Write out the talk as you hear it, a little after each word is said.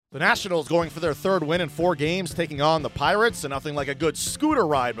The Nationals going for their third win in 4 games, taking on the Pirates, and nothing like a good scooter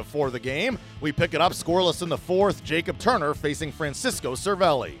ride before the game. We pick it up scoreless in the 4th. Jacob Turner facing Francisco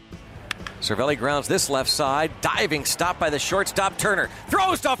Cervelli. Cervelli grounds this left side. Diving stop by the shortstop. Turner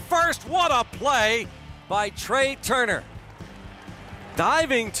throws to first. What a play by Trey Turner.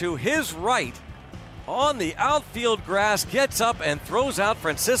 Diving to his right on the outfield grass, gets up and throws out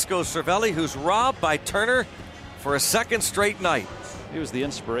Francisco Cervelli, who's robbed by Turner for a second straight night. He was the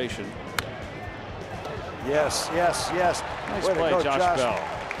inspiration. Yes. Nice play, Josh Bell.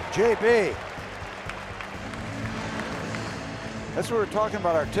 JB. That's what we're talking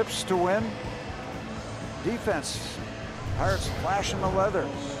about, our tips to win. Defense. Pirates flashing the leather.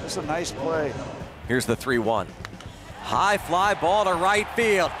 That's a nice play. Here's the 3-1. High fly ball to right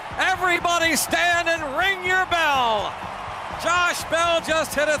field. Everybody stand and ring your bell. Josh Bell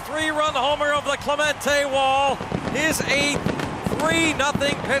just hit a 3-run homer of the Clemente wall. His 8th.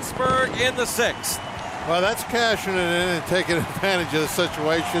 3-0 Pittsburgh in the 6th. Well, that's cashing it in and taking advantage of the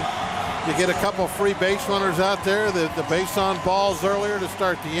situation. You get a couple free base runners out there, the base on balls earlier to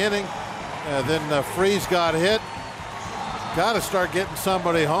start the inning. Then Freeze got hit. Got to start getting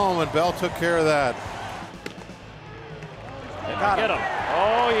somebody home, and Bell took care of that. Get him.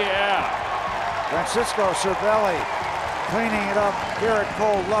 Oh, yeah. Francisco Cervelli cleaning it up. Gerrit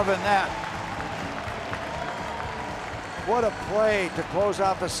Cole loving that. What a play to close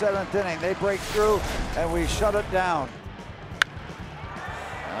out the 7th inning. They break through, and we shut it down.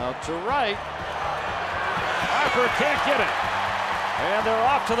 Out to right. Harper can't get it. And they're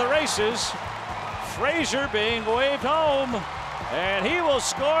off to the races. Frazier being waved home. And he will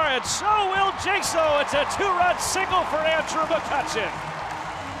score, and so will Jaso. It's a 2-run single for Andrew McCutchen.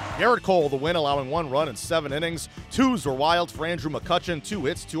 Gerrit Cole, the win, allowing 1 run in 7 innings. 2s were wild for Andrew McCutchen. 2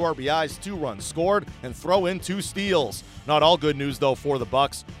 hits, 2 RBIs, 2 runs scored, and throw in 2 steals. Not all good news, though, for the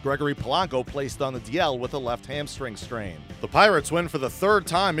Bucks. Gregory Polanco placed on the DL with a left hamstring strain. The Pirates win for the 3rd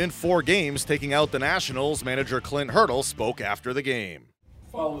time in 4 games, taking out the Nationals. Manager Clint Hurdle spoke after the game.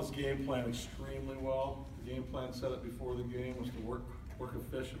 Followed this game plan extremely well. The game plan set up before the game was to work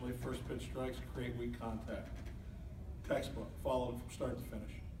efficiently, first pitch strikes, create weak contact. Textbook, followed from start to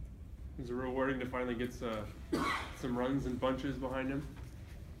finish. Is it rewarding to finally get some runs and bunches behind him?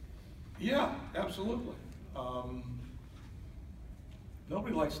 Yeah, absolutely.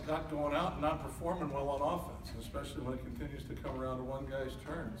 Nobody likes not going out and not performing well on offense, especially when it continues to come around to one guy's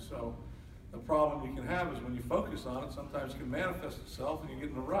turn. So the problem you can have is when you focus on it, sometimes it can manifest itself and you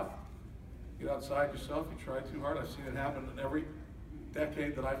get in a rut. Get outside yourself, you try too hard. I've seen it happen in every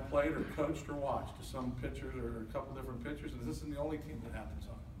decade that I've played or coached or watched to some pitchers or a couple different pitchers, and this isn't the only team that happens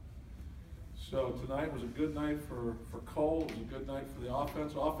on. So tonight was a good night for Cole. It was a good night for the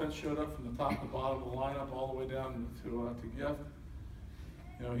offense. Offense showed up from the top to bottom of the lineup all the way down to Gift.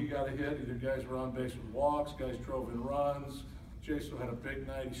 You know, he got a hit. Either guys were on base with walks, guys drove in runs. Jaso had a big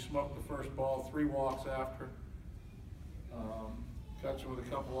night. He smoked the first ball, 3 walks after. Cutchen with a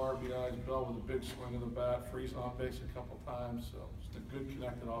couple RBIs, Bell with a big swing of the bat, Freeze on base a couple times. So just a good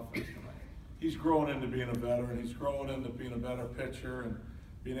connected offense tonight. He's growing into being a veteran. He's growing into being a better pitcher and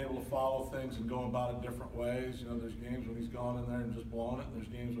being able to follow things and go about it different ways. You know, there's games when he's gone in there and just blown it, and there's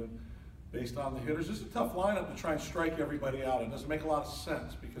games when, based on the hitters, it's a tough lineup to try and strike everybody out. It doesn't make a lot of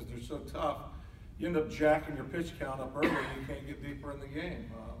sense because they're so tough. You end up jacking your pitch count up early and you can't get deeper in the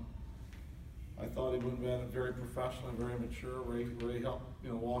game. I thought he would have been very professional and very mature. Ray helped,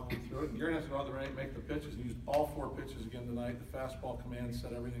 walk him through it. And Gary has to go out there and make the pitches. He used all 4 pitches again tonight. The fastball command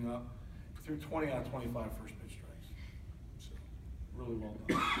set everything up. Threw 20 out of 25 first pitch strikes. So, really well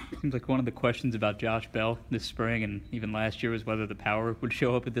done. Seems like one of the questions about Josh Bell this spring and even last year was whether the power would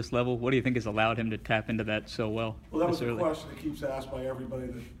show up at this level. What do you think has allowed him to tap into that so well? Well, that was a question that keeps asked by everybody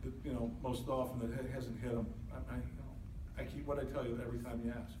that most often that hasn't hit him. I keep what I tell you every time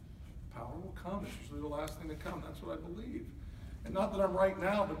you ask. Power will come. It's usually the last thing to come. That's what I believe. And not that I'm right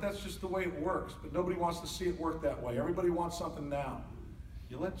now, but that's just the way it works. But nobody wants to see it work that way. Everybody wants something now.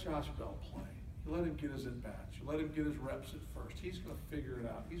 You let Josh Bell play. You let him get his at-bats. You let him get his reps at first. He's going to figure it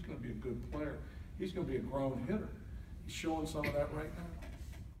out. He's going to be a good player. He's going to be a grown hitter. He's showing some of that right now.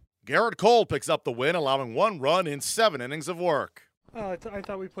 Gerrit Cole picks up the win, allowing 1 run in 7 innings of work. I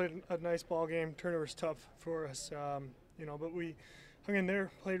thought we played a nice ball game. Turner was tough for us, but we hung in there,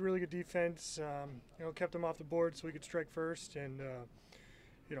 played really good defense, kept them off the board so we could strike first. And,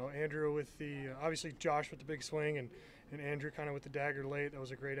 Andrew with obviously Josh with the big swing and Andrew kind of with the dagger late. That was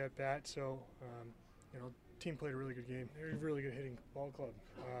a great at-bat. So, team played a really good game. They're a really good hitting ball club.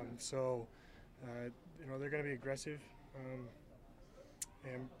 They're going to be aggressive.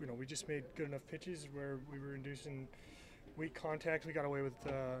 And we just made good enough pitches where we were inducing weak contact. We got away with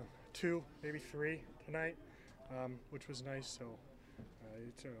 2, maybe 3 tonight, which was nice. So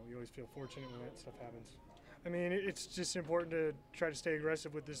you always feel fortunate when that stuff happens. I mean, it's just important to try to stay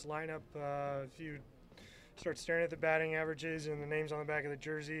aggressive with this lineup. If you start staring at the batting averages and the names on the back of the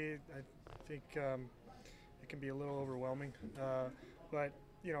jersey, I think it can be a little overwhelming. But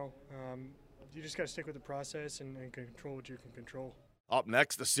you just got to stick with the process and control what you can control. Up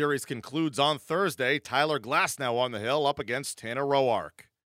next, the series concludes on Thursday. Tyler Glasnow on the hill up against Tanner Roark.